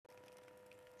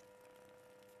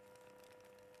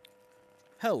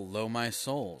Hello, my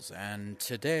souls, and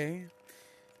today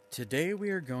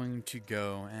we are going to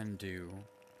go and do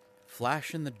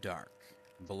Flash in the Dark,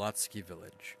 Bolotsky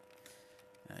Village.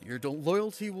 Your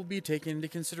loyalty will be taken into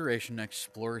consideration,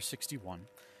 Explorer 61.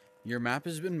 Your map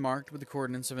has been marked with the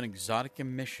coordinates of an exotic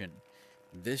emission.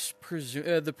 This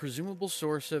the presumable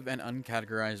source of an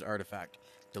uncategorized artifact.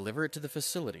 Deliver it to the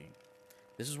facility.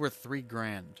 This is worth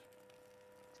 $3,000.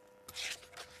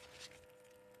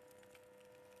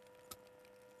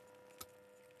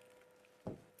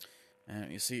 And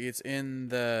you see, it's in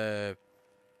the...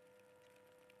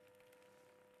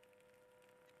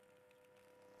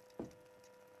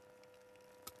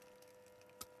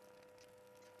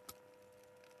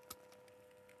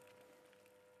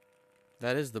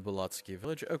 That is the Bolotsky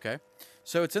Village. Okay.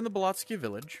 So it's in the Bolotsky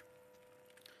Village.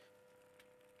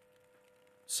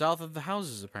 South of the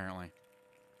houses, apparently.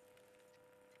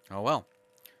 Oh, well.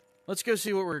 Let's go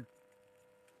see what we're...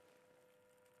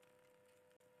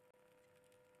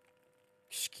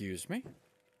 Excuse me?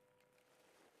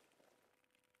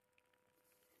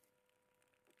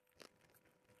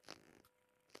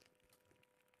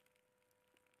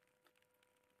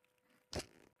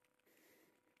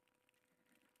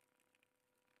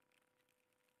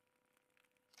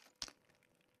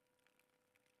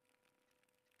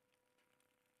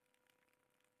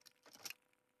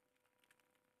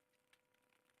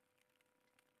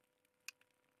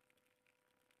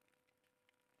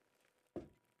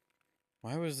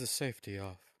 Why was the safety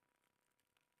off?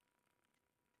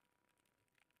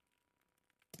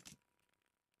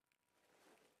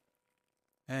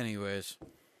 Anyways.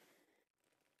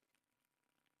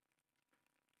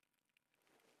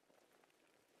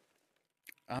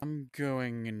 I'm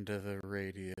going into the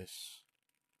radius.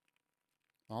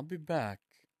 I'll be back.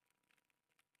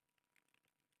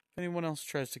 If anyone else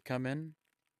tries to come in,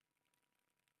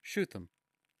 shoot them.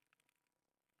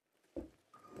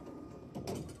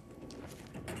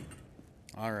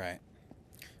 Alright.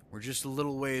 We're just a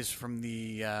little ways from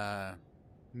the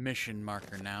mission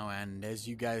marker now, and as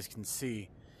you guys can see,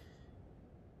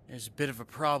 there's a bit of a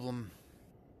problem.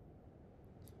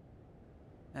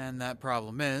 And that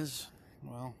problem is,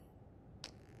 well,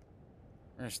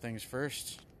 first things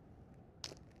first.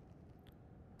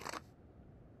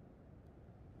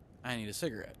 I need a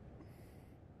cigarette.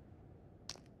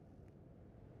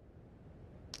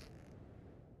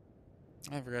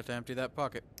 I forgot to empty that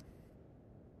pocket.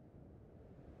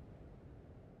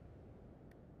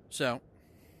 So,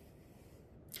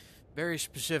 very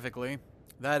specifically,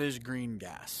 that is green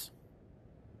gas.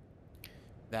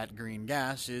 That green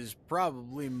gas is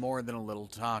probably more than a little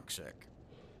toxic.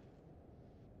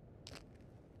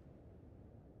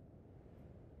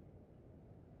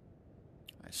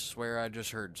 I swear I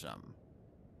just heard something.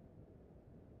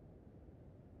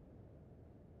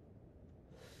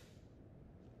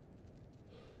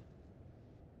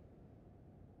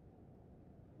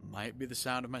 Might be the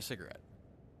sound of my cigarette.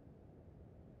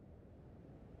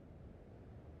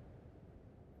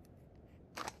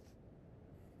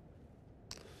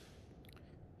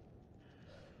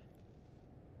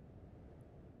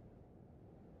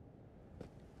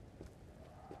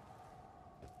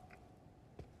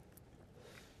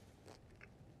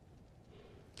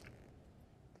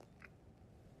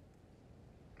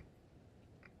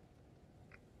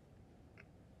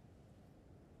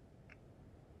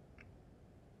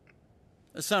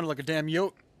 That sounded like a damn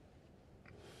yoke.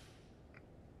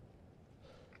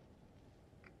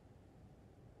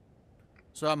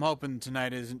 So I'm hoping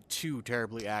tonight isn't too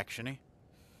terribly actiony.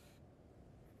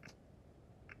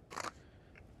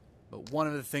 But one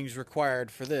of the things required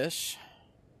for this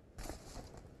is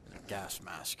a gas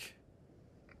mask.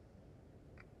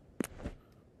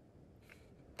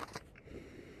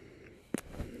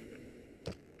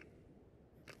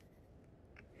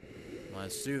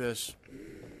 Let's do this.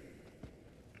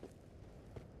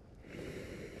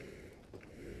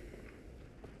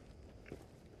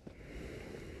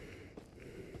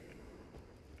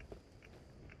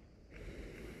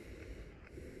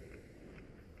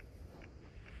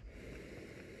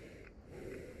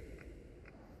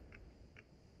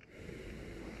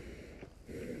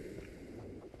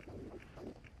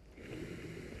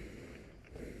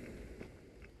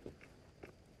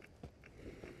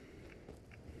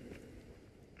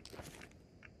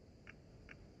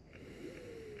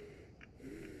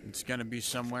 It's gonna be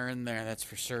somewhere in there, that's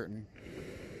for certain.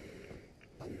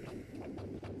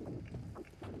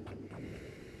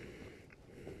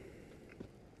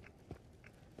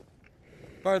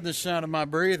 Pardon the sound of my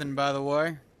breathing, by the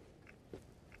way.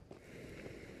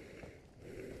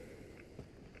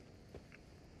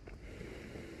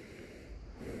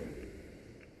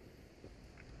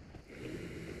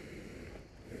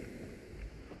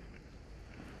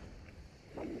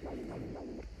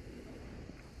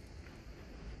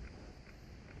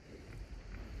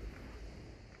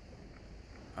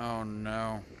 Oh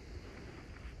no.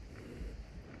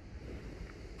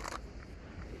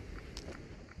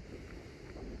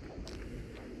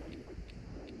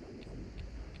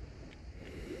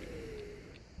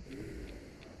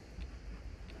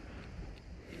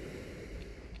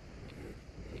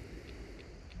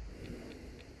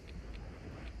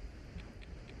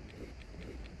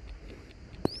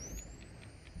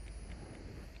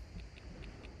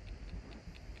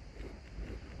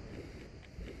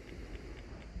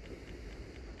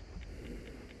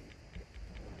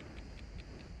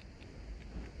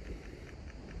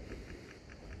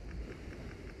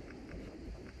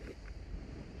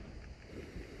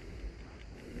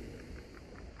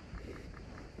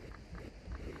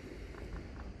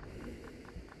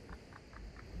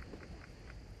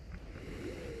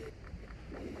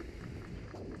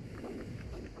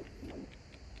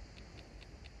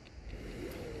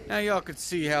 Now y'all could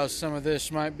see how some of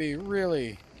this might be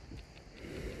really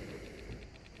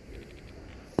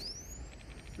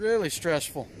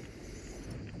stressful.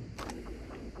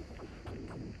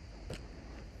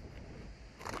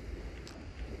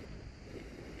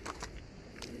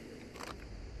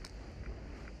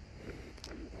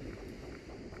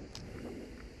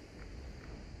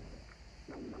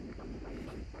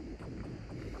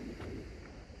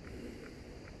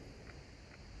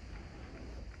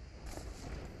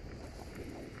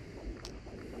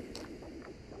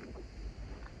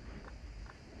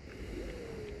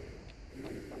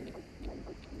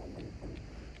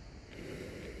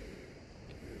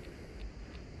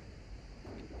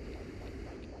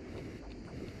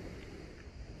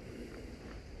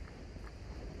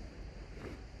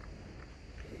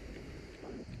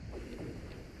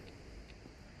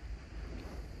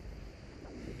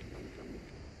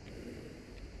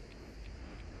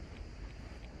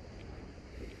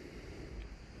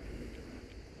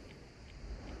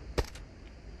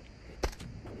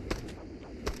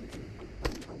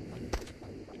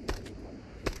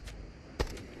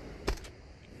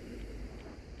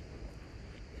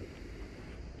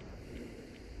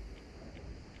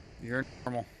 You're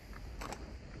normal.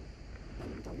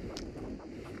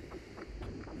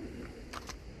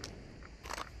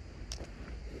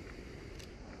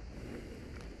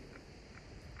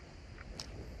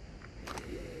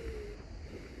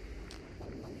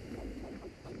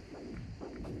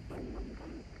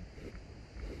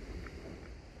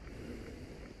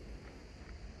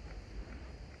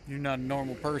 You're not a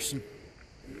normal person.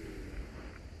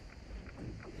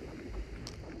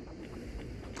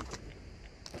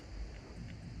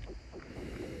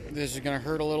 This is gonna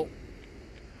hurt a little.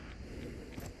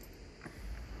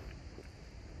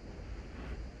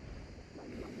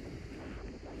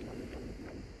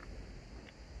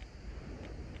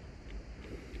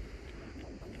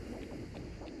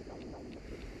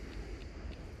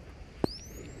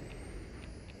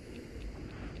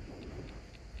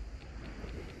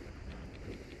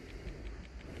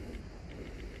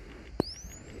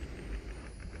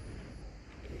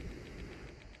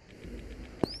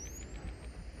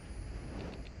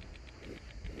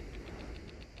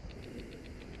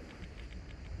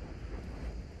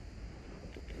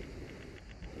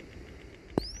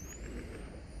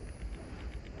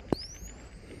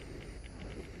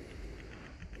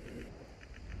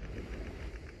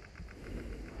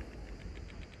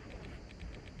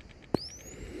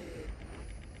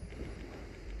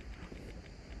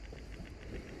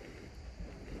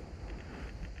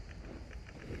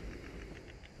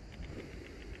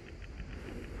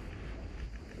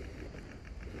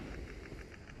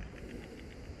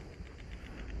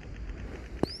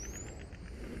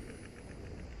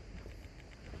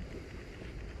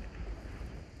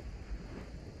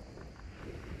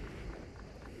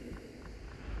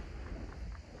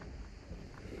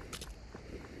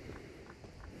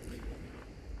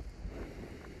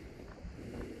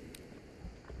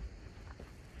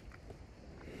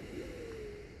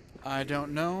 I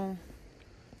don't know,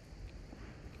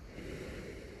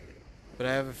 but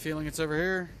I have a feeling it's over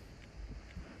here.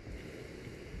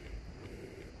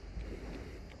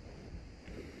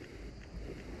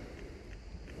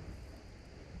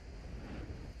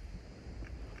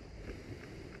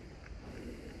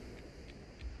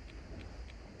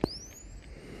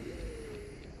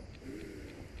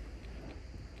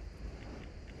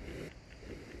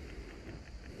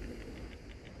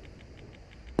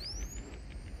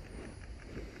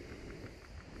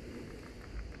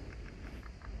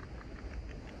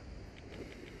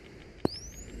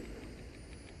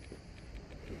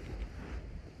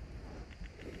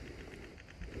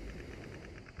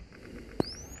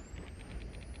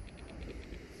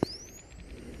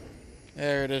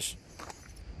 There it is.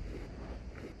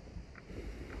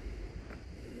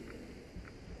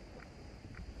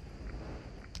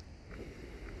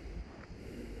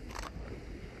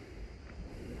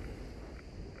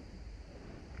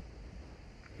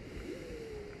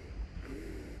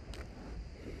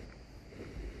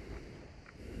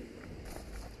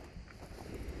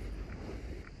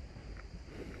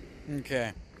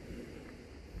 Okay.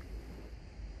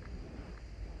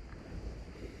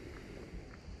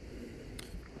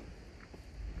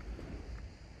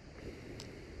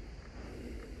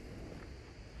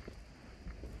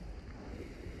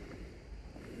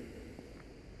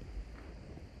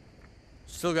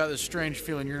 Still got this strange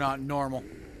feeling you're not normal.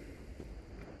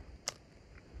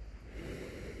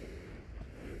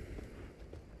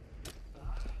 A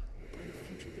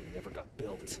future that never got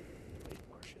built. Late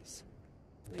marshes.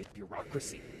 Late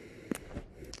bureaucracy.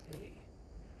 Hey,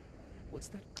 what's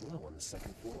that glow on the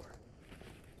second floor?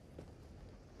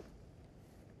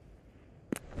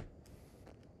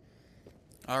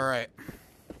 All right.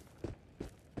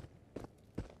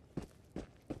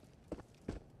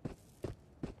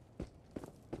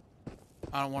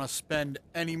 I don't want to spend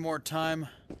any more time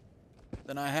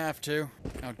than I have to.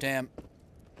 Oh, damn.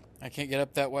 I can't get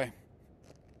up that way.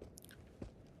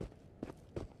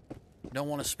 Don't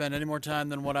want to spend any more time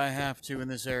than what I have to in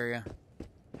this area.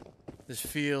 This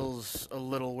feels a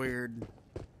little weird.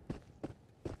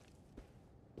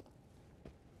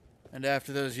 And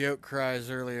after those yoke cries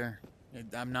earlier,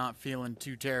 I'm not feeling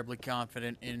too terribly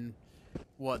confident in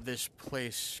what this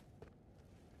place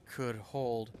could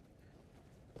hold.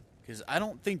 Because I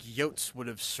don't think Yotes would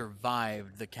have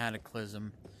survived the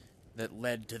cataclysm that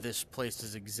led to this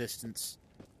place's existence.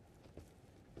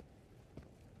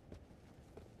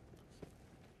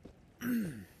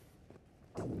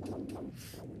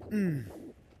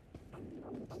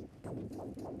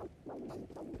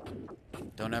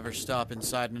 Don't ever stop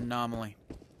inside an anomaly.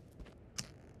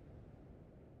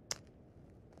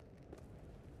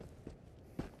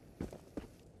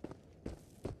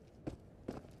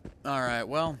 Alright,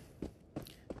 well,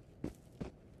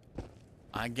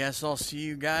 I guess I'll see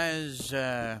you guys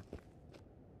back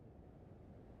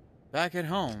at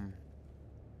home.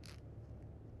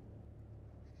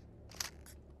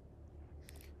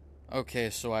 Okay,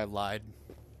 so I lied.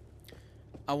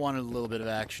 I wanted a little bit of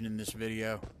action in this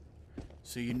video.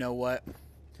 So you know what?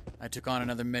 I took on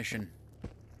another mission.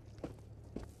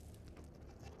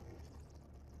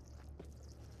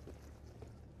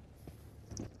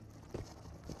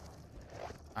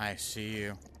 I see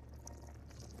you.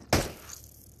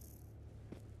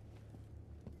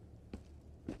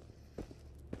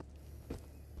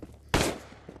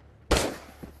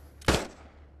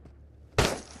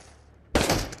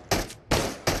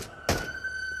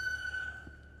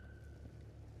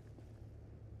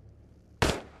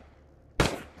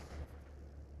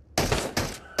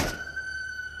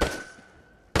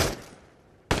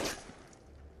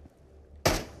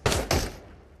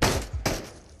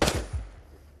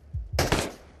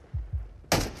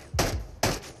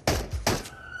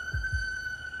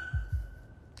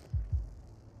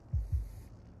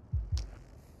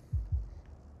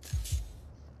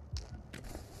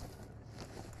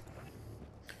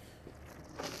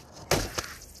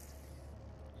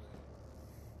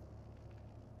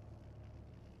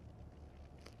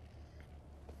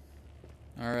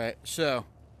 Alright, so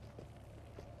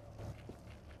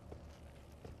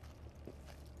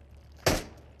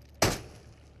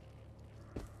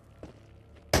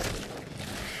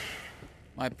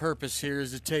my purpose here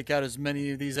is to take out as many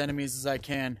of these enemies as I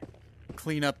can.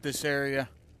 Clean up this area.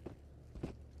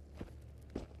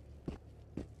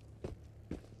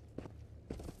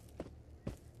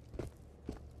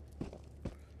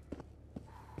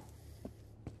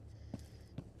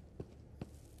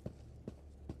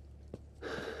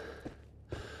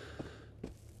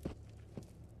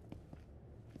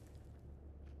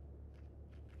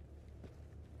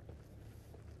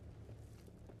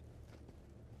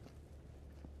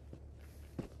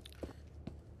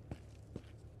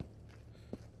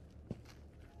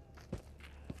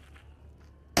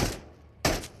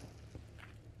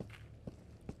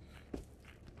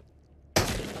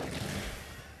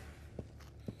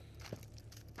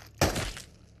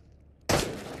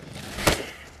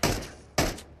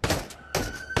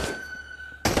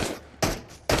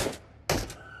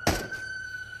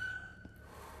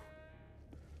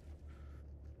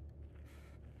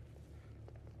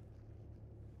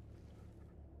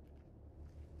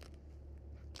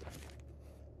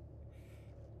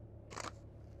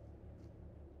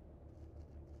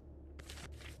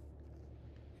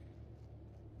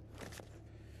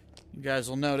 You guys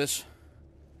will notice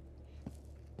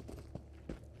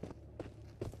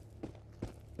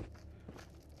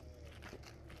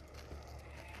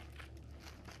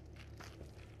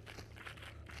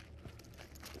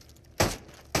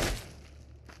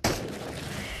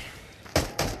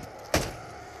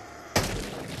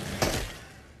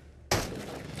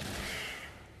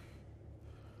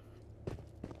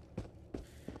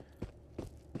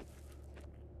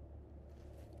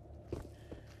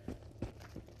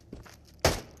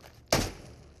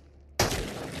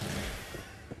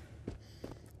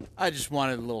I just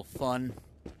wanted a little fun.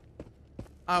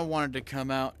 I wanted to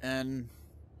come out and,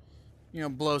 you know,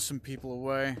 blow some people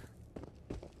away.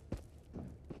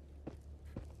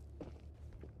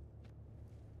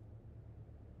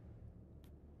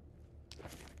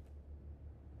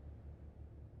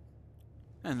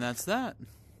 And that's that.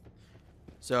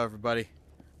 So, everybody,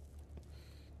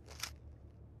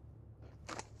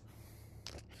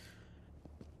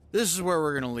 this is where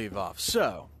we're going to leave off.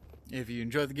 So, if you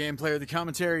enjoyed the gameplay or the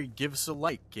commentary, give us a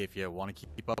like. If you want to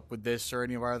keep up with this or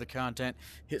any of our other content,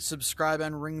 hit subscribe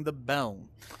and ring the bell.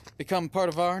 Become part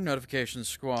of our notification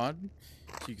squad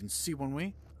so you can see when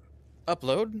we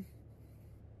upload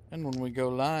and when we go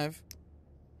live.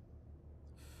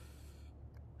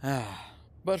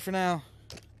 But for now,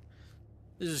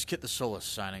 this is Kitthesoulless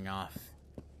signing off.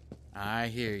 I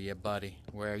hear you, buddy.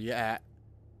 Where you at?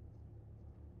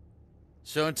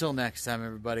 So until next time,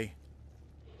 everybody.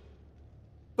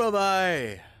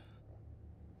 Bye-bye.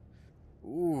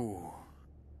 Ooh.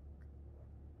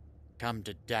 Come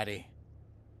to daddy.